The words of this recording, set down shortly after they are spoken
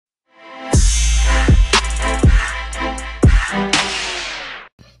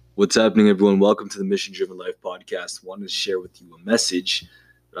What's happening, everyone? Welcome to the Mission Driven Life podcast. Wanted to share with you a message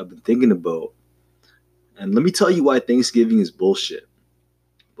that I've been thinking about. And let me tell you why Thanksgiving is bullshit.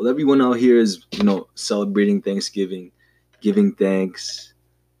 Well, everyone out here is, celebrating Thanksgiving, giving thanks,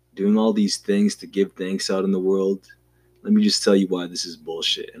 doing all these things to give thanks out in the world. Let me just tell you why this is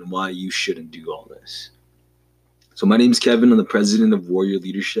bullshit and why you shouldn't do all this. So my name is Kevin. I'm the president of Warrior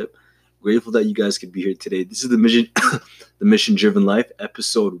Leadership. Grateful that you guys could be here today. This is the Mission Driven Life,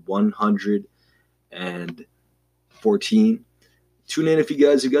 episode 114. Tune in if you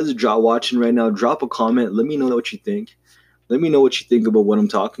guys are watching right now. Drop a comment. Let me know what you think. Let me know what you think about what I'm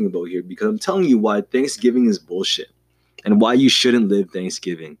talking about here, because I'm telling you why Thanksgiving is bullshit and why you shouldn't live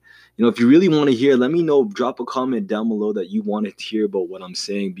Thanksgiving. If you really want to hear, let me know. Drop a comment down below that you want to hear about what I'm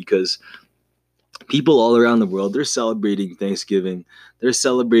saying, because people all around the world, they're celebrating Thanksgiving. They're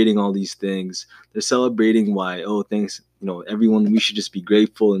celebrating all these things. They're celebrating why, thanks, everyone, we should just be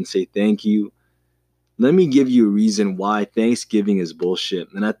grateful and say thank you. Let me give you a reason why Thanksgiving is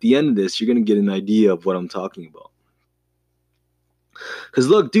bullshit. And at the end of this, you're going to get an idea of what I'm talking about. Because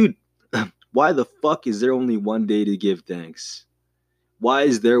look, dude, why the fuck is there only one day to give thanks? Why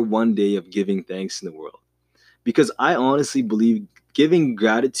is there one day of giving thanks in the world? Because I honestly believe giving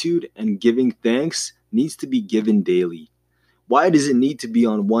gratitude and giving thanks needs to be given daily. Why does it need to be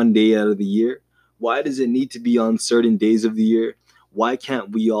on one day out of the year? Why does it need to be on certain days of the year? Why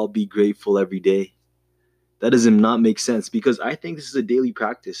can't we all be grateful every day? That does not make sense, because I think this is a daily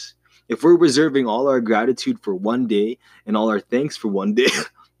practice. If we're reserving all our gratitude for one day and all our thanks for one day,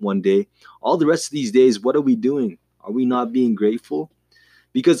 all the rest of these days, what are we doing? Are we not being grateful?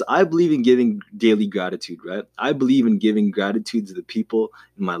 Because I believe in giving daily gratitude, right? I believe in giving gratitude to the people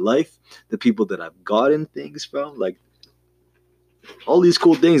in my life, the people that I've gotten things from, like all these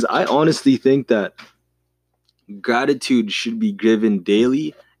cool things. I honestly think that gratitude should be given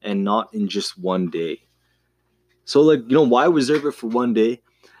daily and not in just one day. So, why reserve it for one day?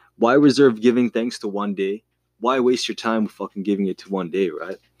 Why reserve giving thanks to one day? Why waste your time fucking giving it to one day,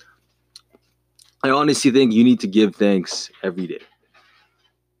 right? I honestly think you need to give thanks every day.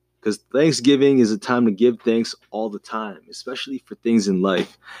 Because Thanksgiving is a time to give thanks all the time, especially for things in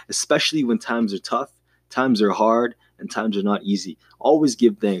life, especially when times are tough, times are hard, and times are not easy. Always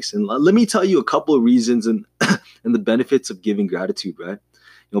give thanks. And let me tell you a couple of reasons and the benefits of giving gratitude, right?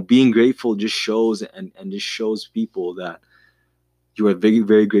 Being grateful just shows and just shows people that you are very,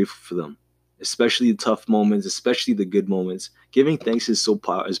 very grateful for them, especially the tough moments, especially the good moments. Giving thanks is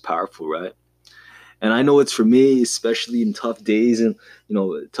powerful, right? And I know it's for me, especially in tough days and,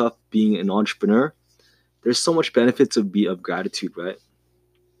 tough being an entrepreneur. There's so much benefits of gratitude, right?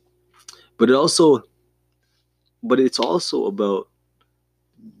 But it's also about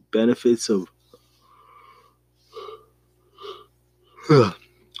benefits of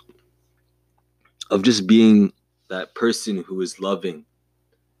just being that person who is loving,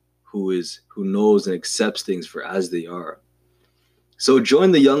 who knows and accepts things for as they are. So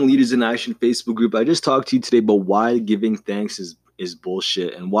join the Young Leaders in Action Facebook group. I just talked to you today about why giving thanks is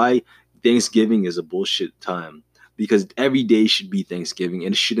bullshit and why Thanksgiving is a bullshit time. Because every day should be Thanksgiving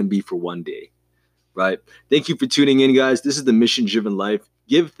and it shouldn't be for one day, right? Thank you for tuning in, guys. This is the Mission Driven Life.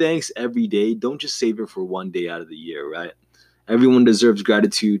 Give thanks every day. Don't just save it for one day out of the year, right? Everyone deserves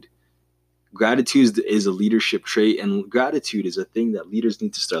gratitude. Gratitude is a leadership trait, and gratitude is a thing that leaders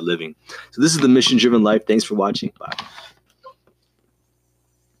need to start living. So this is the Mission Driven Life. Thanks for watching. Bye.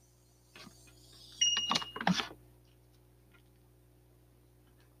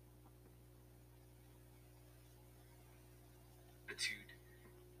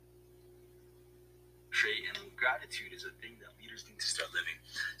 Trait, and gratitude is a thing that leaders need to start living.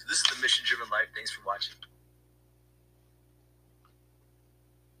 So this is the Mission Driven Life. Thanks for watching.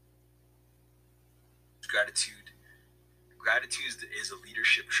 Gratitude is a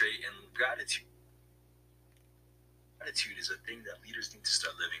leadership trait, and gratitude is a thing that leaders need to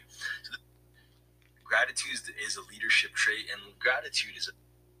start living. So gratitude is a leadership trait, and gratitude is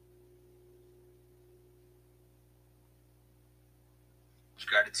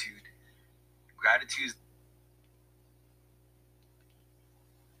gratitude